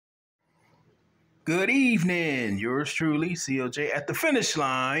Good evening. Yours truly, CLJ, at the finish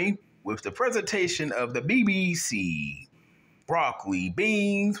line with the presentation of the BBC broccoli,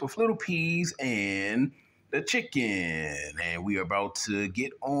 beans with little peas, and the chicken. And we are about to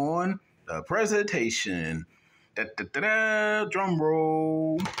get on the presentation. Da, da, da, da, drum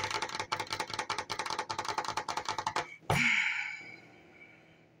roll.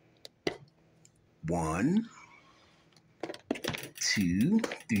 One, two,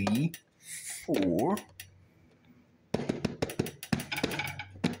 three, four.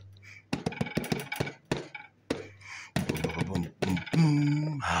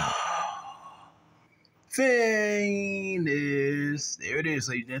 Finish. There it is,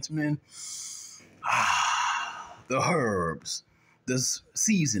 ladies and gentlemen. The herbs, the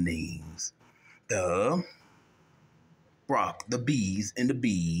seasonings, the bees and the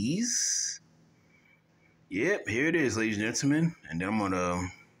bees. Yep, here it is, ladies and gentlemen. And then I'm gonna,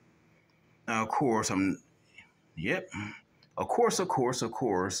 now of course, of course, I'm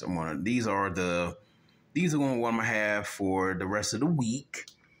gonna, these are what I'm gonna have for the rest of the week.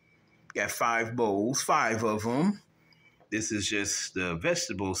 Got 5 bowls, 5 of them. This is just the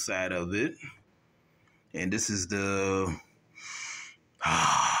vegetable side of it. And this is the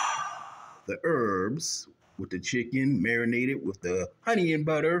herbs with the chicken marinated with the honey and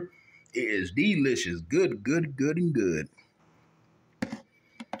butter. It is delicious. Good, good, good, and good.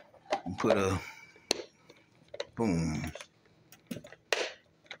 Put a boom.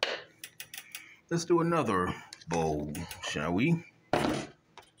 Let's do another bowl, shall we?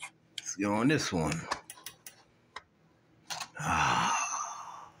 Let's go on this one.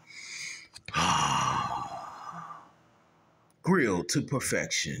 Grilled to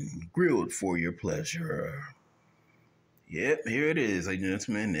perfection. Grilled for your pleasure. Yep, here it is, ladies and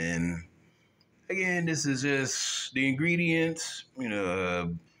gentlemen. And again, this is just the ingredients.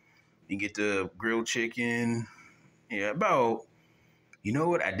 You get the grilled chicken. Yeah, about, you know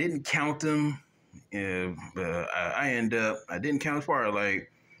what? I didn't count them. But I didn't count for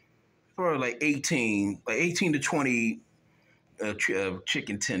like 18 to 20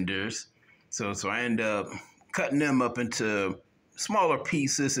 chicken tenders. So I end up cutting them up into smaller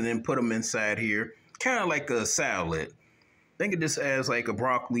pieces and then put them inside here, kind of like a salad. Think of this as like a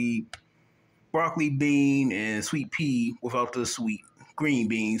broccoli bean and sweet pea without the sweet green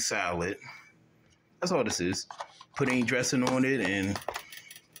bean salad. That's all this is. Put any dressing on it and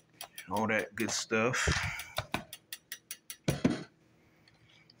all that good stuff.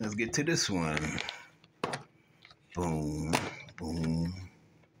 Let's get to this one. Boom, boom.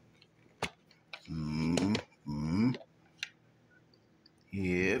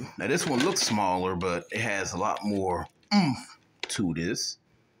 Yeah. Now this one looks smaller, but it has a lot more oomph to this.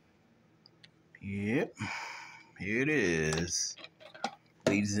 Yep. Here it is.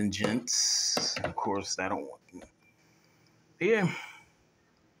 Ladies and gents. Of course, I don't want... Yeah.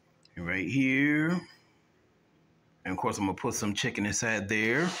 Right here. And of course, I'm going to put some chicken inside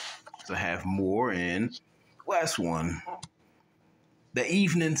there. So I have more. And last one. The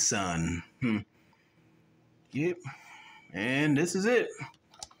evening sun. Yep. And this is it.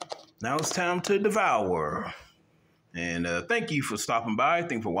 Now it's time to devour. And thank you for stopping by.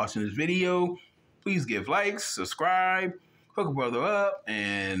 Thank you for watching this video. Please give likes, subscribe, hook a brother up,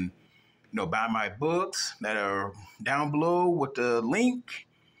 and buy my books that are down below with the link.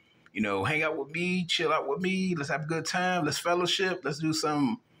 Hang out with me, chill out with me. Let's have a good time. Let's fellowship. Let's do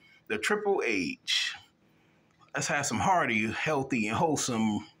the Triple H. Let's have some hearty, healthy, and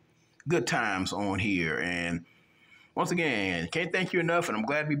wholesome good times on here. And once again, can't thank you enough, and I'm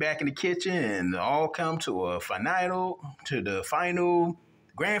glad to be back in the kitchen and all come to the final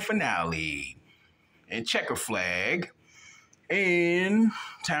grand finale and checker flag and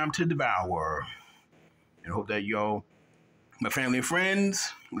time to devour. And I hope that y'all, my family and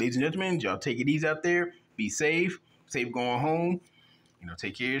friends, ladies and gentlemen, y'all take it easy out there. Be safe going home.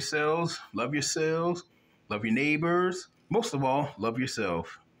 Take care of yourselves, love your neighbors. Most of all, love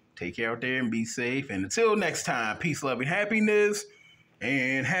yourself. Take care out there and be safe. And until next time, peace, love, and happiness.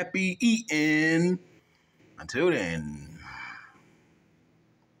 And happy eating. Until then.